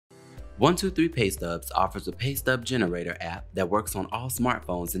123PayStubs offers a paystub generator app that works on all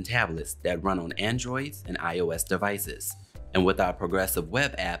smartphones and tablets that run on Androids and iOS devices. And with our progressive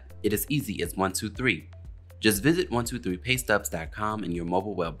web app, it is easy as 123. Just visit 123paystubs.com in your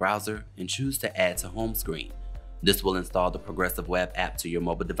mobile web browser and choose to add to home screen. This will install the progressive web app to your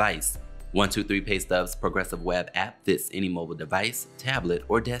mobile device. 123PayStubs progressive web app fits any mobile device, tablet,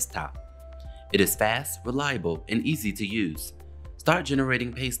 or desktop. It is fast, reliable, and easy to use. Start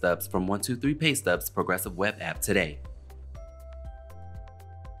generating pay stubs from 123PayStubs progressive web app today.